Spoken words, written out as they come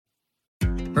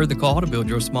Heard the call to build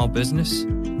your small business?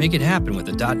 Make it happen with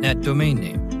a .net domain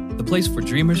name, the place for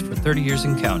dreamers for 30 years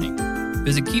and counting.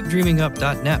 Visit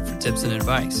keepdreamingup.net for tips and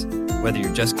advice, whether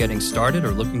you're just getting started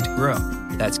or looking to grow.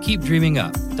 That's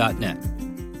keepdreamingup.net.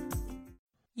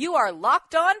 You are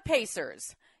Locked On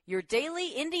Pacers, your daily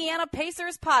Indiana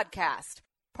Pacers podcast,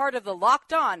 part of the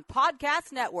Locked On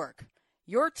Podcast Network,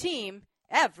 your team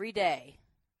every day.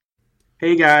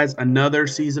 Hey guys, another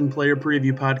season player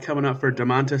preview pod coming up for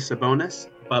Domantas Sabonis.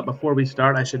 But before we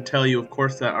start, I should tell you, of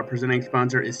course, that our presenting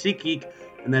sponsor is SeatGeek,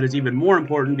 and that is even more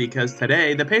important because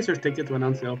today the Pacers tickets went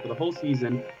on sale for the whole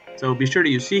season. So be sure to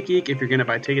use SeatGeek if you're going to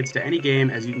buy tickets to any game,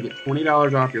 as you can get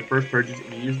 $20 off your first purchase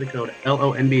if you use the code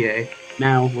LONBA.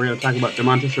 Now we're going to talk about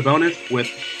Domantas Sabonis with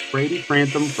Brady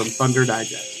Frantham from Thunder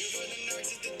Digest.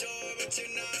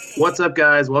 What's up,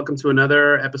 guys? Welcome to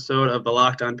another episode of the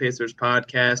Locked On Pacers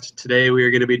podcast. Today we are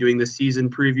going to be doing the season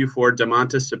preview for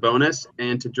Domantas Sabonis,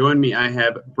 and to join me I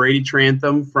have Brady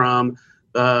Frantham from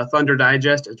the Thunder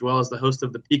Digest, as well as the host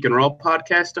of the Peak and Roll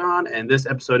podcast on. And this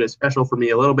episode is special for me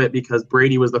a little bit because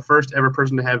Brady was the first ever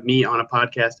person to have me on a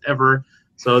podcast ever.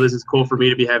 So this is cool for me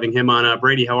to be having him on.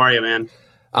 Brady, how are you, man?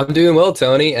 I'm doing well,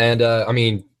 Tony. And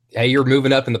hey, you're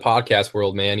moving up in the podcast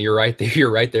world, man. You're right there.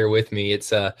 You're right there with me.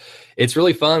 It's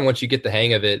really fun once you get the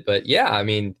hang of it. But yeah, I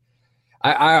mean,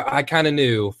 I kind of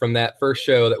knew from that first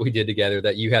show that we did together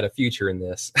that you had a future in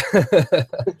this.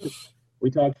 We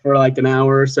talked for like an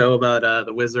hour or so about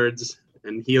the Wizards,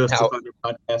 and he hosts the Thunder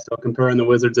podcast. So comparing the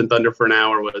Wizards and Thunder for an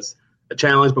hour was a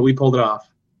challenge, but we pulled it off.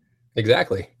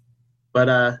 Exactly.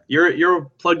 But you're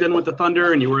plugged in with the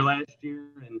Thunder, and you were last year,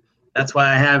 and that's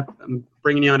why I'm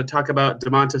bringing you on to talk about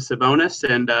Domantas Sabonis.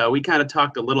 And we kind of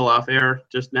talked a little off air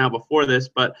just now before this,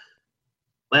 but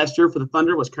last year for the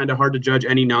Thunder was kind of hard to judge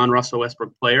any non-Russell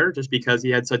Westbrook player just because he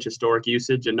had such historic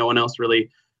usage and no one else really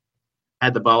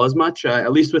had the ball as much.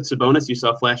 At least with Sabonis, you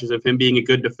saw flashes of him being a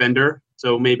good defender,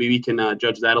 so maybe we can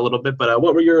judge that a little bit. But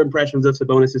what were your impressions of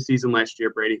Sabonis' season last year,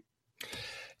 Brady?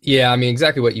 Yeah, I mean,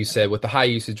 exactly what you said with the high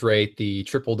usage rate, the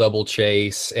triple-double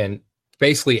chase, and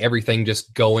basically everything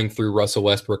just going through Russell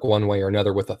Westbrook one way or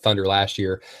another with the Thunder last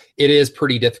year. It is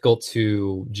pretty difficult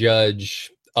to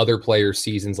judge other players'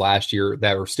 seasons last year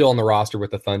that were still on the roster with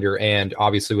the Thunder, and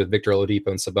obviously with Victor Oladipo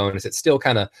and Sabonis, it's still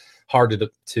kind of hard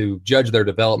to judge their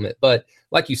development. But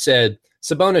like you said,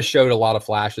 Sabonis showed a lot of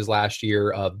flashes last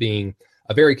year of being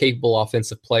a very capable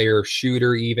offensive player,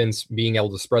 shooter, even being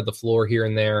able to spread the floor here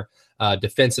and there.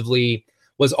 Defensively,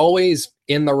 was always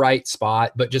in the right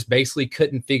spot, but just basically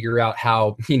couldn't figure out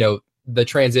how, the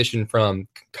transition from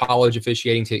college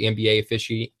officiating to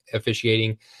NBA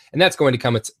officiating. And that's going to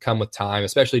come with time,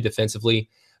 especially defensively.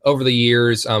 Over the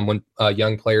years, when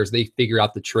young players, they figure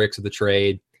out the tricks of the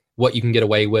trade, what you can get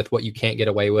away with, what you can't get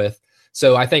away with.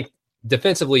 So I think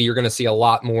defensively, you're going to see a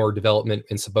lot more development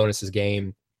in Sabonis'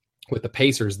 game with the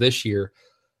Pacers this year.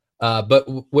 But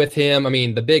with him, I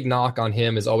mean, the big knock on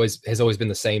him has always been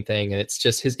the same thing, and it's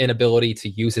just his inability to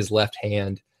use his left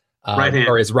hand,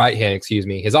 or his right hand,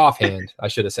 his offhand. I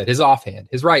should have said his offhand,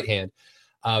 his right hand.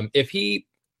 If he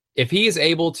is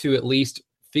able to at least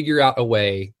figure out a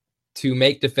way to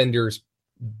make defenders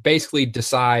basically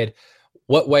decide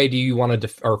what way do you want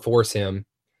to or force him,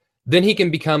 then he can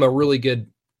become a really good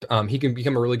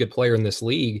player in this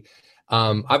league.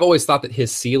 I've always thought that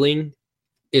his ceiling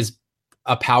is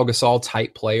a Pau Gasol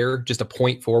type player, just a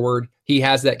point forward. He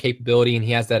has that capability and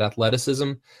he has that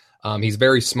athleticism. He's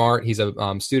very smart. He's a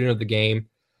student of the game.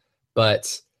 But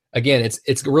again,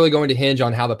 it's really going to hinge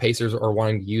on how the Pacers are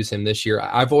wanting to use him this year.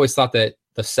 I've always thought that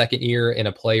the second year in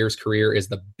a player's career is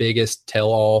the biggest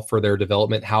tell-all for their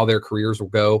development, how their careers will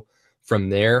go from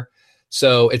there.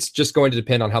 So it's just going to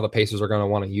depend on how the Pacers are going to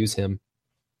want to use him.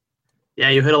 Yeah,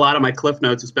 you hit a lot of my cliff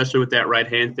notes, especially with that right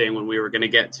hand thing when we were going to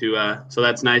get to. So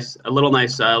that's nice, a little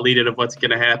nice lead-in of what's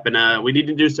going to happen. We need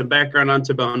to do some background on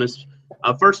Sabonis.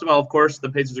 First of all, of course, the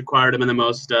Pacers acquired him in the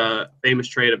most famous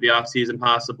trade of the offseason,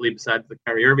 possibly besides the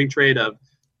Kyrie Irving trade of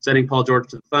sending Paul George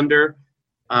to the Thunder.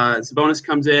 Sabonis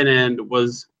comes in and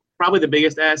was probably the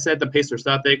biggest asset the Pacers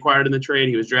thought they acquired in the trade.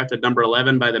 He was drafted number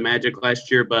 11 by the Magic last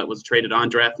year, but was traded on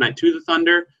draft night to the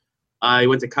Thunder. He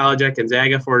went to college at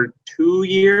Gonzaga for 2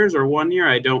 years or 1 year.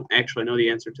 I don't actually know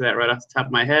the answer to that right off the top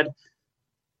of my head.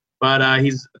 But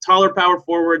he's a taller power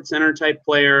forward, center type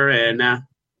player, and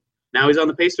now he's on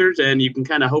the Pacers, and you can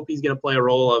kind of hope he's going to play a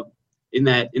role in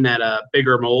that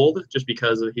bigger mold just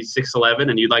because he's 6'11",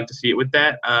 and you'd like to see it with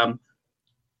that.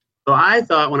 So I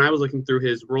thought when I was looking through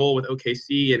his role with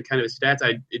OKC and kind of his stats,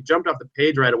 it jumped off the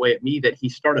page right away at me that he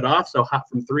started off so hot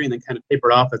from three and then kind of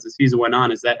tapered off as the season went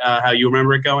on. Is that how you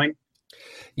remember it going?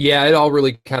 Yeah, it all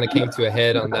really kind of came to a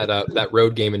head on that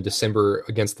road game in December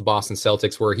against the Boston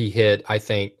Celtics, where he hit, I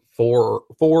think, four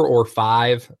or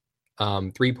five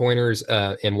 3-pointers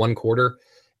in one quarter,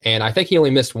 and I think he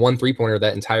only missed one 3-pointer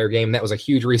that entire game. That was a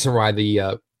huge reason why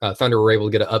the Thunder were able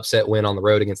to get an upset win on the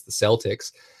road against the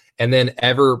Celtics. And then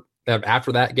after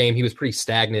that game, he was pretty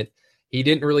stagnant. He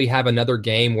didn't really have another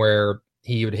game where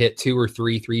he would hit 2 or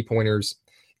 3 3-pointers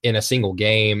in a single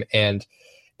game, and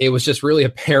it was just really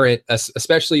apparent,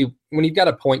 especially when you've got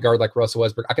a point guard like Russell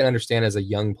Westbrook. I can understand as a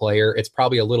young player, it's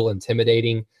probably a little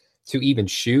intimidating to even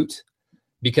shoot,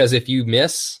 because if you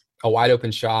miss a wide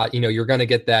open shot, you're going to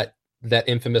get that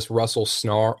infamous Russell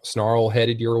snarl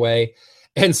headed your way.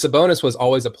 And Sabonis was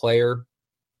always a player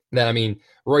that,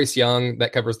 Royce Young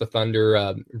that covers the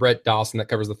Thunder, Brett Dawson that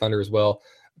covers the Thunder as well,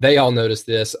 they all noticed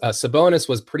this. Sabonis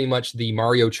was pretty much the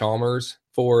Mario Chalmers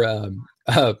for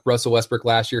Russell Westbrook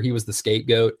last year. He was the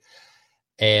scapegoat.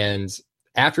 And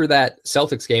after that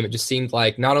Celtics game, it just seemed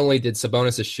like not only did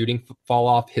Sabonis' shooting fall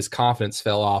off, his confidence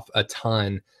fell off a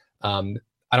ton.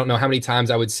 I don't know how many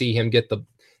times I would see him get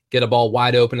a ball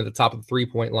wide open at the top of the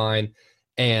 3-point line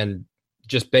and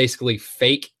just basically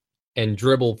fake and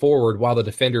dribble forward while the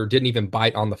defender didn't even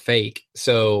bite on the fake.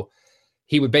 So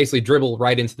he would basically dribble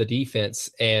right into the defense,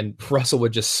 and Russell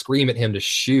would just scream at him to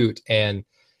shoot. And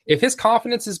if his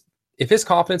confidence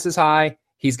is high,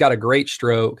 he's got a great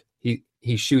stroke.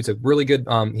 He shoots a really good.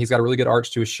 He's got a really good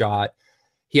arch to his shot.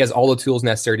 He has all the tools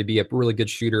necessary to be a really good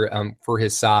shooter for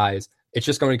his size. It's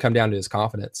just going to come down to his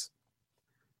confidence.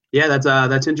 Yeah,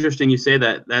 that's interesting. You say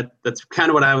that. That's kind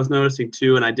of what I was noticing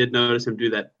too, and I did notice him do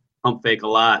that pump fake a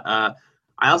lot.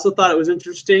 I also thought it was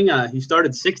interesting. He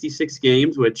started 66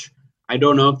 games, which I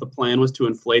don't know if the plan was to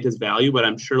inflate his value, but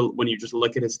I'm sure when you just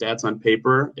look at his stats on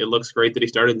paper, it looks great that he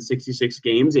started in 66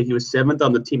 games, and he was 7th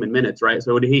on the team in minutes, right?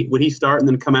 So would he start and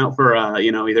then come out for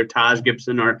either Taj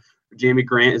Gibson or Jamie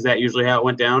Grant? Is that usually how it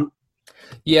went down?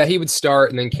 Yeah, he would start,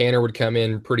 and then Kanter would come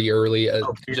in pretty early.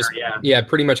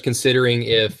 Pretty much considering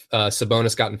if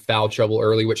Sabonis got in foul trouble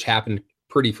early, which happened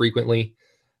pretty frequently.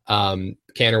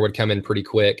 Kanter would come in pretty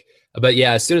quick. But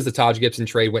yeah, as soon as the Taj Gibson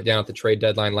trade went down at the trade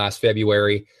deadline last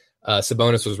February,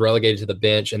 Sabonis was relegated to the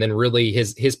bench, and then really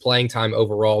his playing time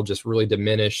overall just really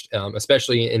diminished,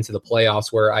 especially into the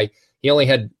playoffs, where he only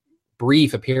had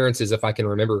brief appearances, if I can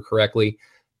remember correctly.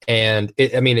 And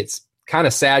it's kind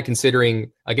of sad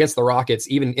considering against the Rockets,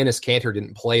 even Enes Kanter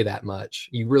didn't play that much.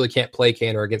 You really can't play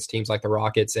Kanter against teams like the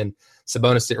Rockets, and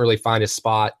Sabonis didn't really find his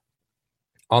spot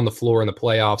on the floor in the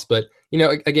playoffs. But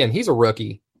again, he's a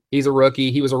rookie. He was a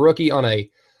rookie on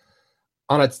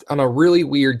a really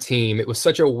weird team. It was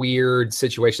such a weird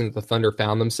situation that the Thunder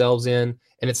found themselves in.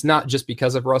 And it's not just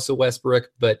because of Russell Westbrook,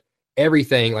 but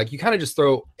everything, like you kind of just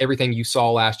throw everything you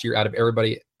saw last year out of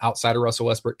everybody outside of Russell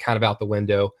Westbrook kind of out the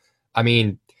window. I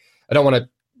don't want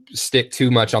to stick too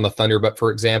much on the Thunder, but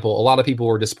for example, a lot of people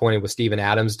were disappointed with Steven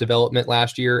Adams' development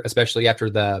last year, especially after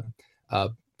the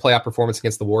playoff performance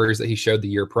against the Warriors that he showed the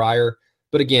year prior.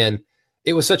 But again,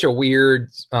 it was such a weird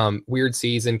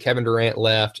season. Kevin Durant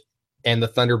left, and the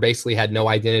Thunder basically had no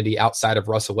identity outside of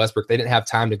Russell Westbrook. They didn't have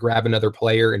time to grab another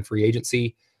player in free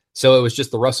agency. So it was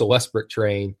just the Russell Westbrook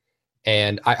train.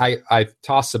 And I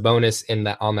tossed Sabonis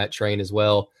on that train as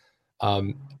well.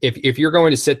 If you're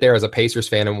going to sit there as a Pacers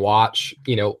fan and watch,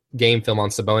 game film on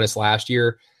Sabonis last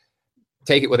year,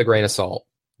 take it with a grain of salt.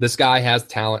 This guy has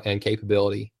talent and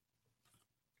capability.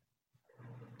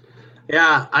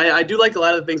 Yeah, I do like a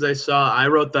lot of the things I saw. I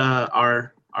wrote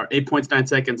our 8 points, 9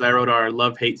 seconds. I wrote our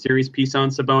love-hate series piece on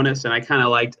Sabonis, and I kind of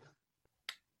liked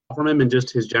from him and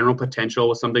just his general potential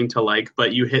was something to like.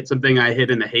 But you hit something I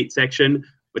hit in the hate section,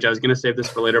 which I was going to save this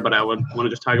for later, but I want to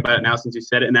just talk about it now since you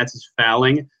said it, and that's his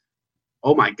fouling.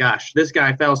 Oh, my gosh. This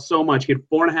guy fouls so much. He had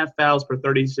 4.5 fouls per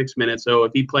 36 minutes. So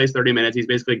if he plays 30 minutes, he's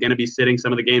basically going to be sitting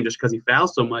some of the game just because he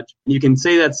fouls so much. You can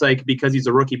say that's like because he's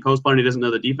a rookie post player and he doesn't know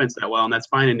the defense that well, and that's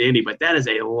fine and dandy, but that is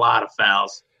a lot of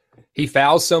fouls. He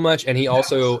fouls so much, and he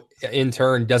also, in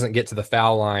turn, doesn't get to the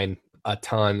foul line a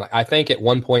ton. I think at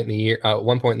one point in the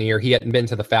year, he hadn't been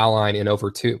to the foul line in over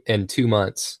 2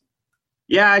 months.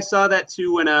 Yeah, I saw that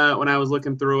too when I was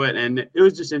looking through it, and it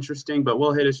was just interesting. But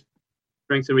we'll hit his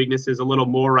strengths and weaknesses a little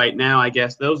more right now, I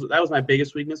guess. That was my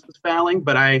biggest weakness was fouling.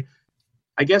 But I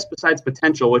guess besides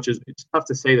potential, which is it's tough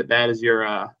to say that is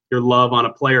your love on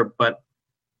a player, but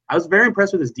I was very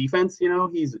impressed with his defense.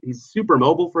 He's super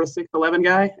mobile for a 6'11"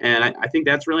 guy, and I think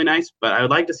that's really nice. But I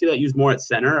would like to see that used more at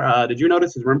center. Did you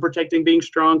notice his rim protecting being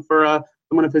strong for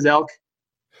someone of his ilk?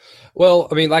 Well,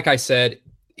 like I said,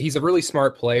 he's a really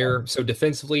smart player. So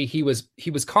defensively, he was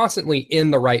constantly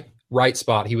in the right right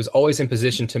spot. He was always in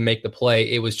position to make the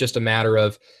play. It was just a matter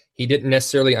of he didn't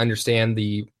necessarily understand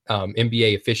the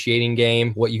NBA officiating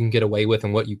game, what you can get away with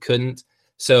and what you couldn't.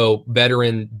 So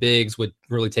veteran bigs would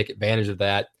really take advantage of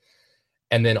that.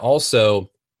 And then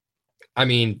also, I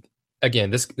mean,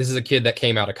 again, this is a kid that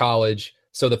came out of college,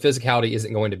 so the physicality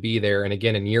isn't going to be there. And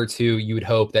again, in year 2, you would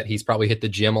hope that he's probably hit the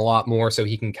gym a lot more, so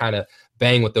he can kind of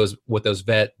bang with those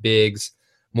vet bigs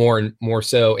more and more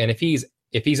so. And if he's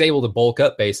able to bulk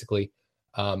up, basically,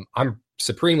 I'm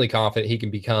supremely confident he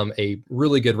can become a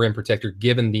really good rim protector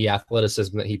given the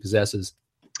athleticism that he possesses.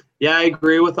 Yeah, I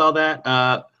agree with all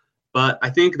that. But I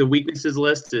think the weaknesses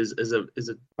list is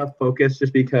a tough focus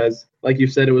just because, like you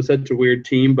said, it was such a weird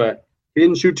team, but he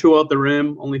didn't shoot too well at the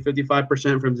rim, only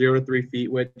 55% from 0 to 3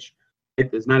 feet, which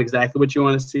is not exactly what you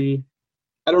want to see.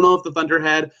 I don't know if the Thunder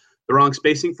had the wrong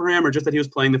spacing for him or just that he was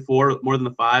playing the 4 more than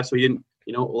the 5, so he didn't,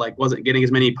 wasn't getting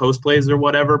as many post plays or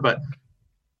whatever, but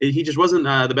he just wasn't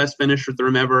the best finisher at the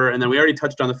rim ever. And then we already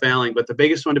touched on the fouling, but the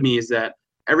biggest one to me is that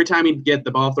every time he'd get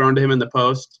the ball thrown to him in the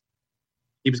post,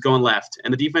 he was going left.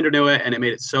 And the defender knew it, and it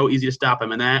made it so easy to stop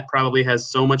him. And that probably has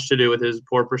so much to do with his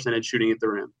poor percentage shooting at the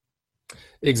rim.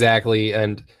 Exactly.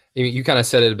 And you kind of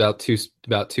said it about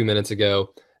 2 minutes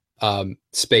ago.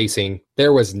 Spacing.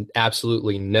 There was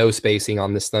absolutely no spacing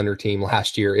on this Thunder team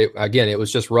last year. It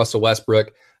was just Russell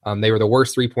Westbrook. They were the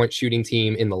worst 3-point shooting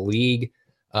team in the league.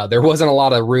 There wasn't a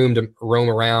lot of room to roam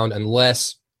around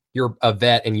unless you're a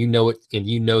vet and you know it, and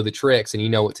you know the tricks and you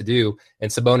know what to do.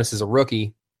 And Sabonis is a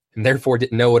rookie and therefore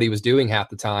didn't know what he was doing half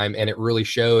the time, and it really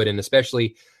showed. And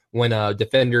especially when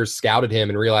defenders scouted him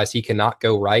and realized he cannot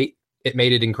go right, it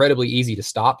made it incredibly easy to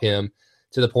stop him,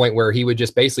 to the point where he would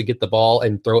just basically get the ball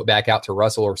and throw it back out to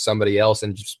Russell or somebody else,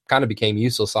 and just kind of became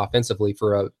useless offensively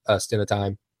for a stint of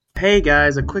time. Hey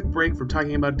guys, a quick break from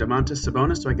talking about Domantas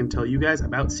Sabonis so I can tell you guys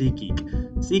about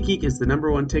SeatGeek. SeatGeek is the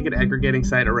 #1 ticket aggregating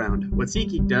site around. What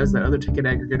SeatGeek does that other ticket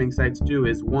aggregating sites do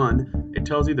is, 1, it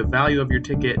tells you the value of your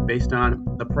ticket based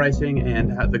on the pricing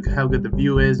and how good the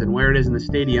view is and where it is in the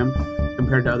stadium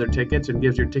compared to other tickets, and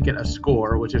gives your ticket a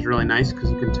score, which is really nice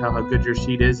because you can tell how good your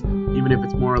seat is, even if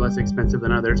it's more or less expensive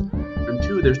than others. And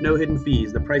 2, there's no hidden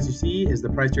fees. The price you see is the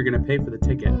price you're going to pay for the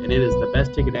ticket, and it is the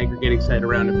best ticket aggregating site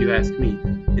around if you ask me.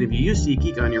 And if you use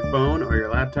SeatGeek on your phone or your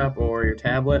laptop or your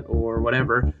tablet or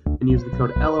whatever, and use the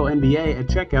code LONBA at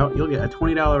checkout, you'll get a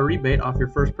 $20 rebate off your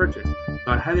first purchase. So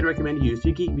I'd highly recommend you use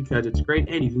SeatGeek because it's great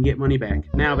and you can get money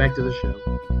back. Now back to the show.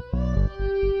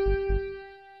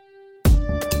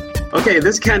 Okay,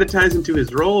 this kind of ties into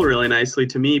his role really nicely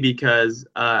to me because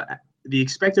the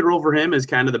expected role for him is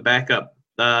kind of the backup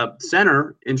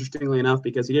center, interestingly enough,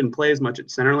 because he didn't play as much at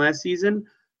center last season.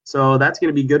 So that's going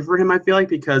to be good for him, I feel like,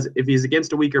 because if he's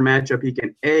against a weaker matchup, he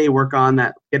can, A, work on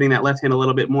that, getting that left hand a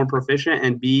little bit more proficient,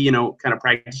 and B, kind of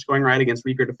practice going right against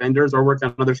weaker defenders, or work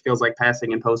on other skills like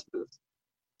passing and post moves.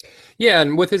 Yeah,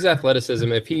 and with his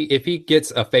athleticism, if he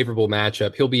gets a favorable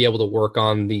matchup, he'll be able to work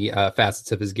on the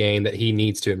facets of his game that he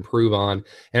needs to improve on.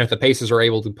 And if the Pacers are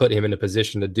able to put him in a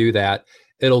position to do that,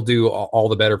 it'll do all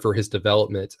the better for his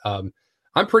development.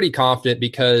 I'm pretty confident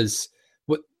because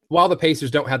while the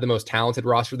Pacers don't have the most talented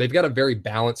roster, they've got a very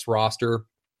balanced roster,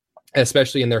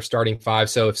 especially in their starting 5.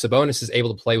 So if Sabonis is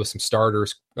able to play with some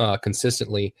starters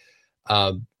consistently,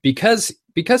 because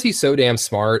he's so damn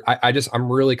smart, I'm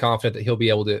really confident that he'll be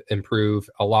able to improve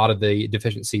a lot of the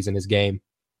deficiencies in his game.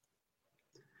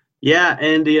 Yeah,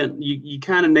 and you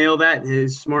kind of nail that,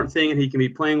 his smart thing, and he can be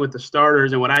playing with the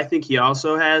starters. And what I think he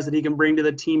also has that he can bring to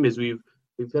the team is we've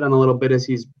hit on a little bit, is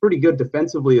he's pretty good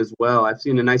defensively as well. I've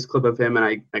seen a nice clip of him,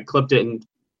 and I clipped it and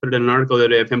put it in an article the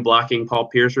other day of him blocking Paul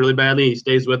Pierce really badly. He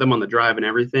stays with him on the drive and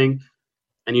everything.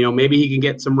 And, maybe he can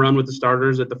get some run with the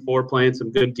starters at the 4 playing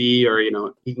some good D, or,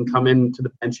 he can come into the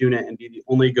bench unit and be the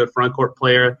only good front court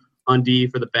player on D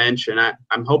for the bench. And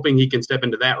I'm hoping he can step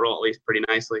into that role at least pretty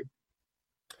nicely.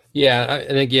 Yeah,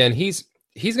 and again, he's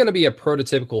going to be a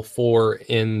prototypical 4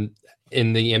 in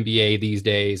the NBA these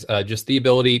days. Just the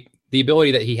ability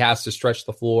that he has to stretch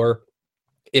the floor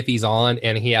if he's on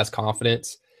and he has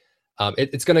confidence.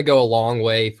 It's going to go a long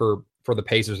way for the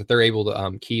Pacers if they're able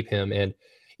to keep him. And,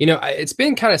 it's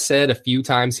been kind of said a few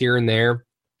times here and there,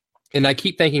 and I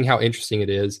keep thinking how interesting it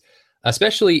is,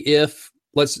 especially if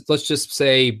let's just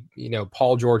say,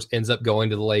 Paul George ends up going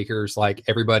to the Lakers, like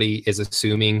everybody is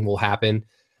assuming will happen.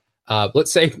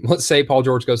 Let's say Paul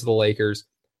George goes to the Lakers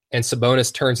and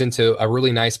Sabonis turns into a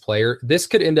really nice player. This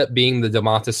could end up being the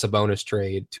Domantas Sabonis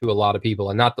trade to a lot of people,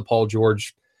 and not the Paul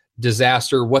George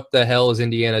disaster, what the hell is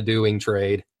Indiana doing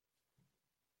trade.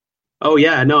 Oh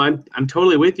yeah, no, I'm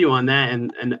totally with you on that,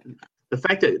 and the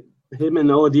fact that him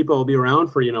and Oladipo will be around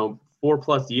for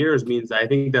 4+ years means I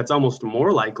think that's almost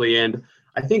more likely. And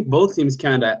I think both teams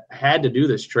kind of had to do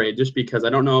this trade just because I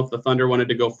don't know if the Thunder wanted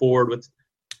to go forward with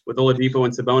Oladipo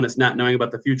and Sabonis not knowing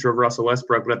about the future of Russell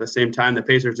Westbrook, but at the same time, the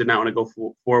Pacers did not want to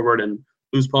go forward and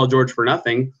lose Paul George for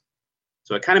nothing.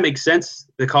 So it kind of makes sense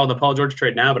to call the Paul George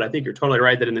trade now, but I think you're totally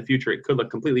right that in the future it could look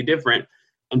completely different.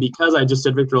 And because I just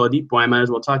said Victor Oladipo, I might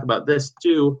as well talk about this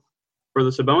too. For the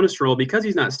Sabonis role, because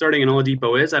he's not starting and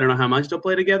Oladipo is, I don't know how much they'll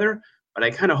play together, but I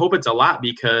kind of hope it's a lot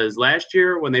because last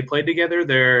year when they played together,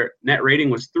 their net rating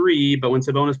was 3, but when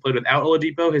Sabonis played without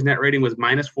Oladipo, his net rating was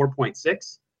minus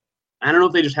 4.6. I don't know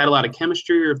if they just had a lot of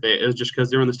chemistry or if it was just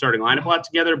because they were in the starting lineup a lot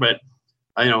together, but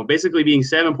basically being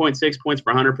 7.6 points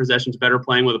per 100 possessions better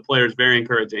playing with a player is very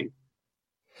encouraging.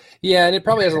 Yeah, and it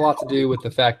probably has a lot to do with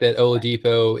the fact that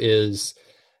Oladipo is –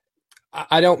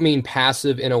 I don't mean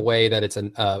passive in a way that it's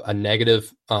a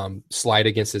negative slight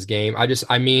against his game.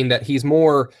 I mean that he's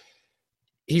more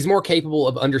capable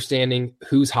of understanding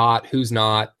who's hot, who's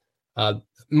not,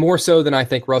 more so than I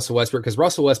think Russell Westbrook, because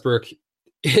Russell Westbrook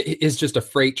is just a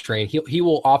freight train. He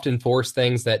will often force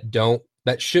things that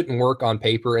shouldn't work on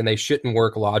paper and they shouldn't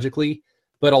work logically,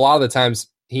 but a lot of the times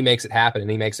he makes it happen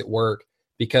and he makes it work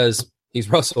because he's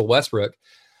Russell Westbrook.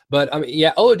 But,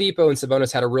 Oladipo and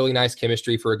Sabonis had a really nice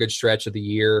chemistry for a good stretch of the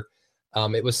year.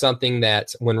 It was something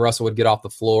that when Russell would get off the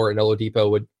floor and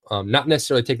Oladipo would not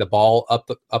necessarily take the ball up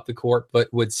the court, but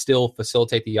would still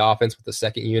facilitate the offense with the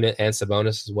second unit and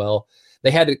Sabonis as well.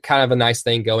 They had kind of a nice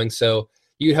thing going. So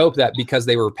you'd hope that because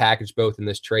they were packaged both in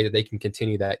this trade that they can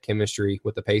continue that chemistry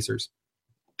with the Pacers.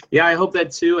 Yeah, I hope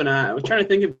that too. And I was trying to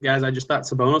think of guys I just thought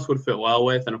Sabonis would fit well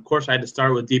with. And, of course, I had to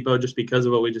start with Depot just because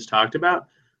of what we just talked about.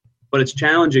 But it's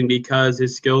challenging because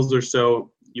his skills are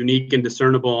so unique and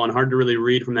discernible and hard to really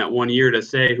read from that 1 year to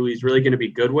say who he's really going to be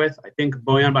good with. I think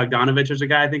Bojan Bogdanovic is a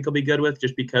guy I think he'll be good with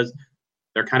just because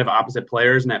they're kind of opposite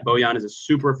players and that Bojan is a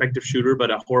super effective shooter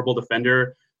but a horrible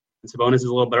defender. And Sabonis is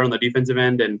a little better on the defensive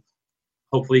end and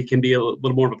hopefully can be a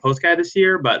little more of a post guy this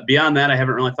year. But beyond that, I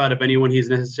haven't really thought of anyone he's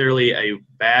necessarily a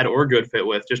bad or good fit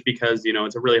with just because,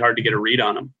 it's really hard to get a read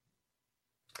on him.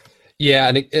 Yeah,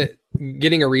 and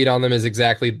getting a read on them is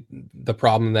exactly the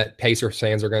problem that Pacers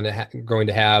fans are going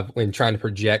to have when trying to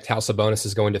project how Sabonis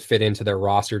is going to fit into their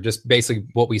roster. Just basically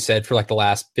what we said for like the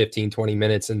last 15, 20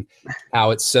 minutes and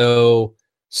how it's so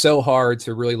hard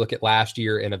to really look at last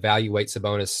year and evaluate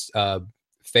Sabonis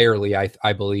fairly,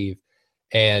 I believe.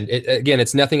 And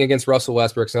it's nothing against Russell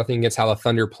Westbrook. It's nothing against how the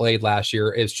Thunder played last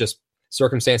year. It's just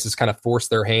circumstances kind of forced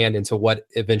their hand into what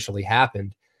eventually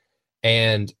happened.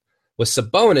 And with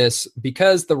Sabonis,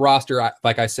 because the roster,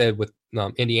 like I said, with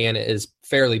Indiana is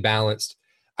fairly balanced,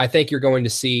 I think you're going to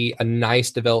see a nice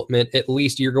development. At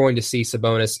least you're going to see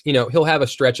Sabonis, he'll have a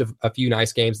stretch of a few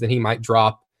nice games, then he might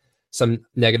drop some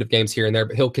negative games here and there,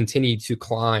 but he'll continue to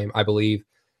climb, I believe,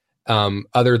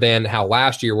 other than how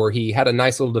last year where he had a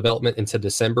nice little development into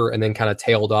December and then kind of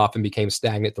tailed off and became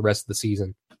stagnant the rest of the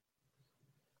season.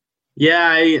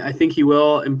 Yeah, I think he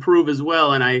will improve as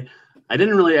well, and I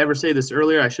didn't really ever say this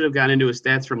earlier. I should have gotten into his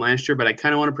stats from last year, but I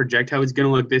kind of want to project how he's going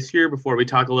to look this year before we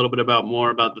talk a little bit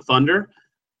more about the Thunder.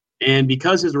 And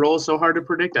because his role is so hard to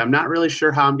predict, I'm not really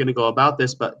sure how I'm going to go about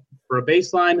this. But for a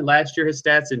baseline, last year his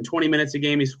stats in 20 minutes a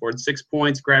game, he scored 6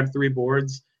 points, grabbed 3.5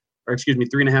 boards,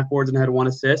 and had 1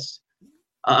 assist.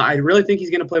 I really think he's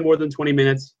going to play more than 20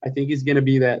 minutes. I think he's going to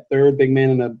be that third big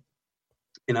man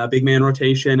in a big man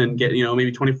rotation and get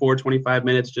maybe 24, 25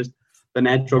 minutes, just the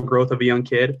natural growth of a young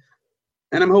kid.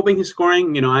 And I'm hoping he's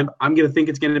scoring. I'm going to think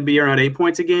it's going to be around 8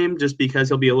 points a game just because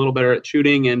he'll be a little better at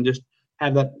shooting and just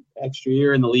have that extra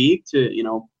year in the league to,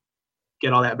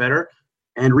 get all that better.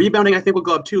 And rebounding, I think, will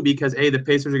go up too because, A, the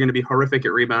Pacers are going to be horrific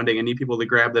at rebounding and need people to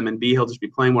grab them, and B, he'll just be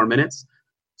playing more minutes.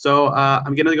 So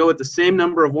I'm going to go with the same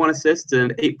number of 1 assist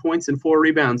and 8 points and 4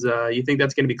 rebounds. You think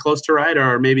that's going to be close to right,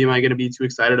 or maybe am I going to be too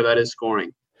excited about his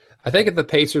scoring? I think if the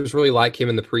Pacers really like him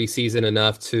in the preseason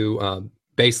enough to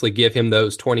basically give him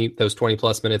those 20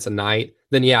 plus minutes a night,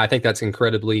 then yeah, I think that's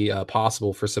incredibly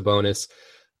possible for Sabonis.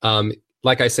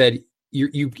 Like I said,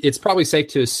 it's probably safe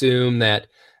to assume that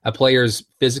a player's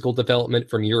physical development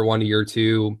from year 1 to year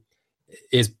 2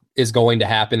 is going to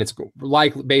happen. It's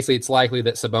likely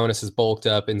that Sabonis is bulked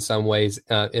up in some ways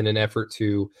in an effort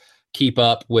to keep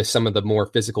up with some of the more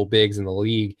physical bigs in the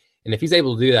league. And if he's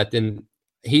able to do that, then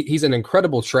he's an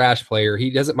incredible trash player.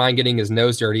 He doesn't mind getting his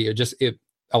nose dirty.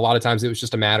 A lot of times it was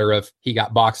just a matter of he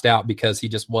got boxed out because he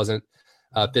just wasn't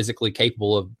physically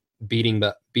capable of beating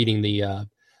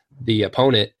the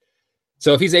opponent.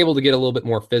 So if he's able to get a little bit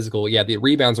more physical, yeah, the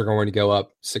rebounds are going to go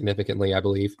up significantly, I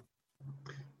believe.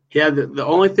 Yeah, the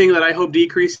only thing that I hope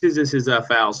decreases is his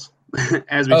fouls,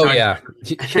 as we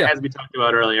talked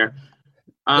about earlier.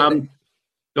 Go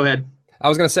ahead. I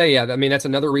was going to say, yeah, I mean, that's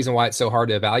another reason why it's so hard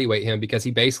to evaluate him, because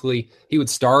he would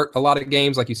start a lot of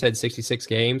games, like you said, 66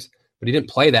 games, but he didn't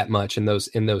play that much in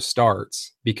those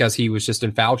starts because he was just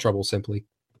in foul trouble simply.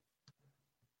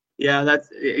 Yeah, that's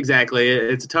exactly.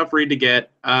 It's a tough read to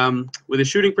get. With his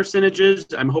shooting percentages,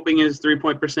 I'm hoping his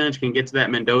 3-point percentage can get to that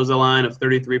Mendoza line of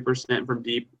 33% from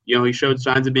deep. He showed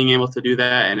signs of being able to do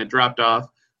that, and it dropped off.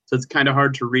 So it's kind of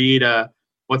hard to read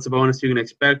what's the bonus you can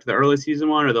expect, the early season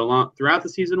one or throughout the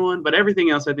season one. But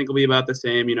everything else I think will be about the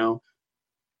same,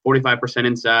 45%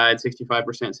 inside, 65%,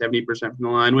 70% from the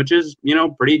line, which is,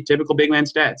 pretty typical big man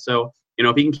stats. So,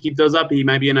 if he can keep those up, he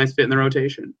might be a nice fit in the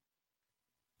rotation.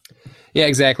 Yeah,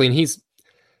 exactly. And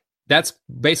that's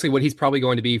basically what he's probably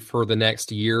going to be for the next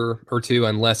year or two,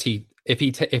 unless if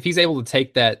he's able to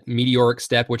take that meteoric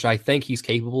step, which I think he's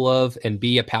capable of, and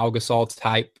be a Pau Gasol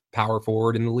type power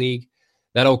forward in the league.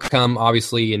 That'll come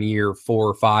obviously in year 4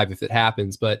 or 5 if it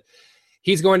happens, but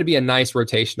he's going to be a nice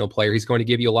rotational player. He's going to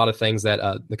give you a lot of things that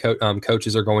the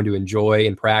coaches are going to enjoy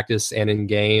in practice and in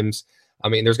games. I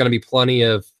mean, there's going to be plenty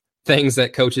of things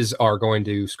that coaches are going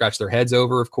to scratch their heads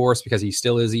over, of course, because he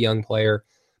still is a young player.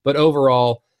 But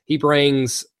overall, he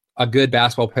brings a good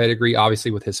basketball pedigree, obviously,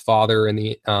 with his father in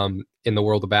the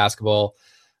world of basketball.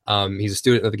 He's a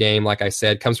student of the game, like I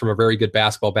said, comes from a very good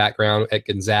basketball background at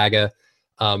Gonzaga.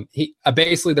 He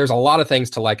basically, there's a lot of things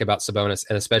to like about Sabonis,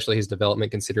 and especially his development,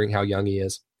 considering how young he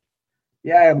is.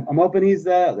 Yeah, I'm hoping he's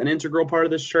an integral part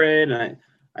of this trade, and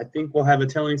I think we'll have a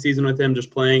telling season with him just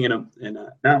playing in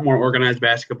a not more organized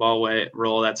basketball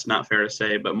role. That's not fair to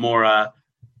say, but more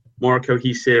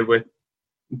cohesive with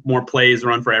more plays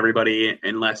run for everybody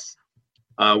and less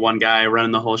one guy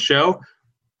running the whole show.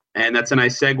 And that's a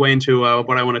nice segue into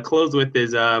what I want to close with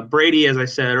is Brady, as I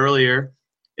said earlier,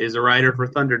 is a writer for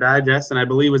Thunder Digest, and I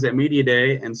believe was at Media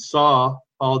Day and saw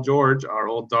Paul George, our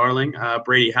old darling.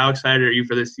 Brady, how excited are you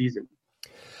for this season?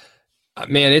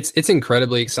 Man, it's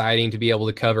incredibly exciting to be able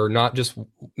to cover not just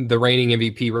the reigning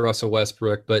MVP Russell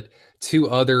Westbrook, but 2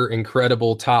 other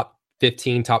incredible top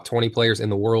 15, top 20 players in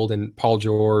the world, and Paul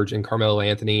George and Carmelo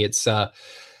Anthony. It's I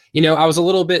was a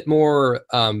little bit more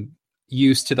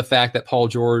used to the fact that Paul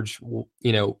George,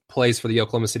 plays for the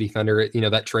Oklahoma City Thunder.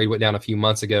 That trade went down a few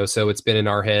months ago, so it's been in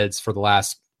our heads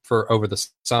for over the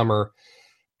summer.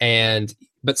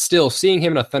 But still, seeing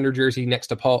him in a Thunder jersey next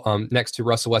to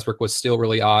Russell Westbrook was still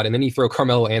really odd. And then you throw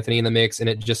Carmelo Anthony in the mix, and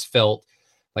it just felt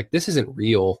like this isn't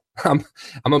real. I'm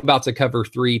about to cover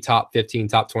 3 top 15,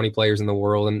 top 20 players in the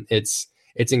world, and it's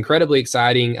incredibly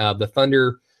exciting. The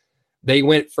Thunder, they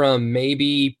went from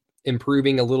maybe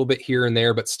improving a little bit here and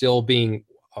there, but still being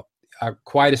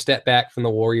quite a step back from the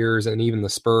Warriors and even the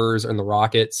Spurs and the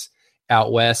Rockets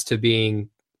out west to being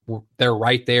they're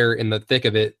right there in the thick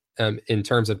of it. In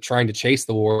terms of trying to chase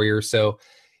the Warriors. So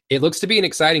it looks to be an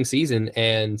exciting season,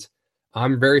 and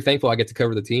I'm very thankful I get to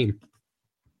cover the team.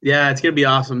 Yeah, it's going to be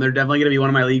awesome. They're definitely going to be one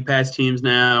of my League Pass teams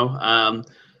now.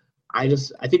 I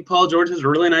think Paul George is a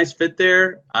really nice fit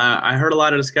there. I heard a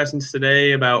lot of discussions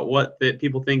today about what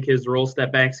people think his role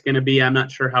step back is going to be. I'm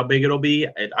not sure how big it'll be.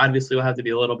 It obviously will have to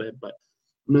be a little bit, but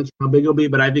I'm not sure how big it'll be.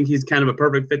 But I think he's kind of a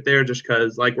perfect fit there just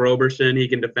because, like Roberson, he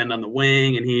can defend on the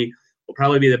wing, and he will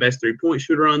probably be the best 3-point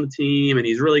shooter on the team, and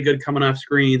he's really good coming off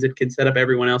screens. It can set up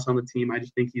everyone else on the team. I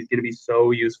just think he's going to be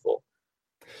so useful.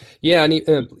 Yeah,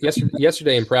 and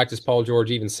yesterday in practice, Paul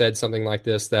George even said something like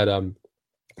this that,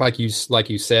 like you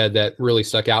said, that really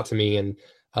stuck out to me. And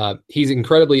he's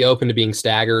incredibly open to being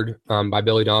staggered by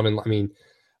Billy Donovan. I mean,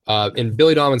 in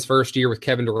Billy Donovan's first year with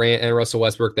Kevin Durant and Russell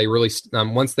Westbrook, they really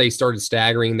once they started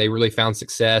staggering, they really found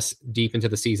success deep into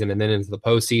the season and then into the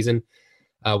postseason.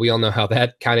 We all know how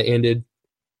that kind of ended.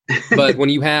 But when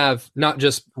you have not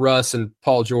just Russ and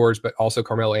Paul George, but also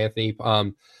Carmelo Anthony,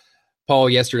 Paul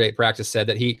yesterday at practice said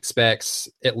that he expects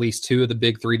at least 2 of the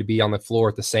big 3 to be on the floor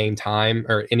at the same time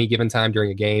or any given time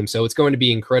during a game. So it's going to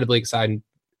be incredibly exciting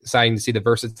to see the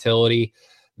versatility,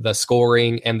 the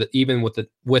scoring, and even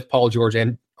with Paul George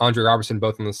and Andre Robertson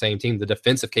both on the same team, the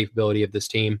defensive capability of this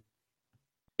team.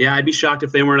 Yeah, I'd be shocked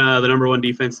if they weren't the number 1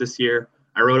 defense this year.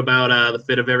 I wrote about the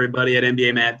fit of everybody at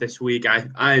NBA Math this week.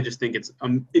 I just think it's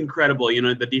incredible.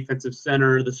 The defensive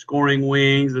center, the scoring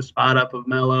wings, the spot up of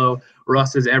Melo.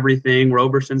 Russ is everything.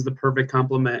 Roberson's the perfect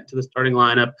complement to the starting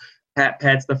lineup.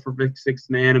 Pat's the perfect 6th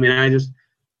man. I mean,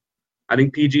 I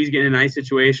think PG's getting a nice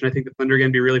situation. I think the Thunder are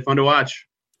going to be really fun to watch.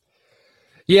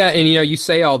 Yeah, and you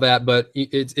say all that, but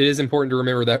it is important to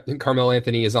remember that Carmelo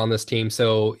Anthony is on this team.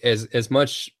 So as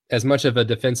much of a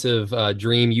defensive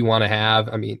dream you want to have,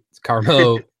 I mean,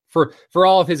 Carmelo for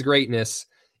all of his greatness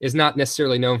is not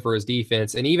necessarily known for his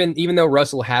defense. And even though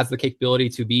Russell has the capability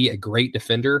to be a great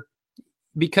defender,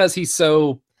 because he's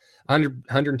so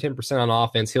 110% on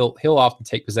offense, he'll often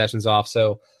take possessions off.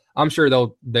 So I'm sure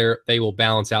they will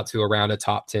balance out to around a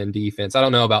top 10 defense. I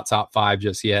don't know about top 5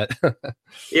 just yet.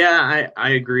 Yeah, I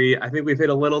agree. I think we've hit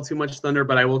a little too much thunder,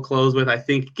 but I will close with, I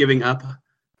think giving up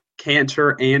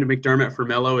Cantor and McDermott for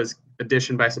Melo is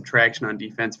addition by subtraction on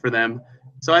defense for them.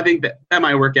 So I think that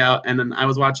might work out. And then I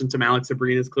was watching some Alex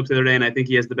Sabrina's clips the other day, and I think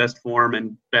he has the best form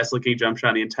and best looking jump shot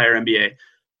in the entire NBA.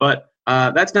 But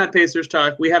that's not Pacers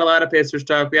talk. We had a lot of Pacers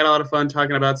talk. We had a lot of fun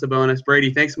talking about Sabonis.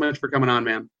 Brady, thanks so much for coming on,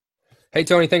 man. Hey,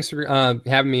 Tony, thanks for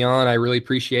having me on. I really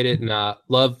appreciate it, and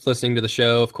love listening to the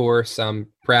show, of course. I'm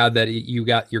proud that you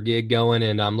got your gig going,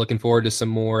 and I'm looking forward to some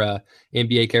more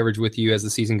NBA coverage with you as the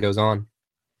season goes on.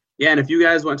 Yeah, and if you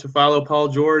guys want to follow Paul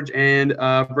George and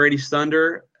Brady's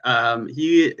Thunder,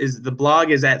 the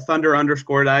blog is at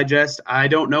Thunder_Digest. I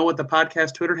don't know what the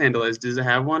podcast Twitter handle is. Does it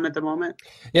have one at the moment?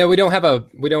 Yeah, we don't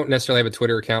necessarily have a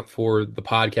Twitter account for the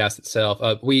podcast itself.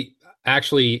 We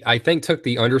actually, I think, took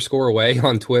the underscore away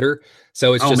on Twitter.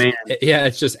 So it's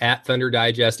it's just at Thunder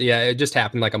Digest. Yeah, it just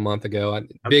happened like a month ago.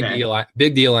 Big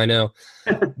deal, I know.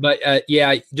 But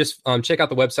just check out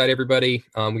the website, everybody.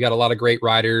 We got a lot of great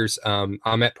writers.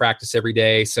 I'm at practice every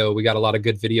day, so we got a lot of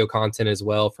good video content as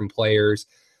well from players.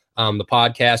 The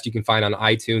podcast you can find on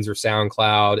iTunes or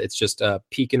SoundCloud. It's just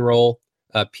Peak and Roll,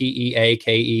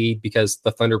 Peake, because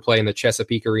the Thunder play in the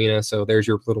Chesapeake Arena. So there's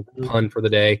your little pun for the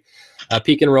day.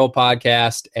 Peak and Roll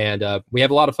podcast, and we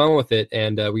have a lot of fun with it,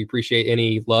 and we appreciate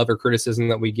any love or criticism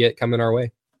that we get coming our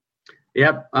way.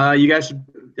 Yep. You guys should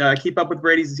keep up with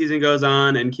Brady as the season goes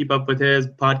on, and keep up with his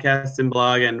podcasts and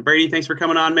blog. And Brady, thanks for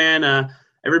coming on, man.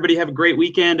 Everybody have a great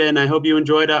weekend, and I hope you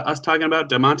enjoyed us talking about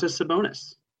Domantas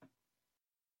Sabonis.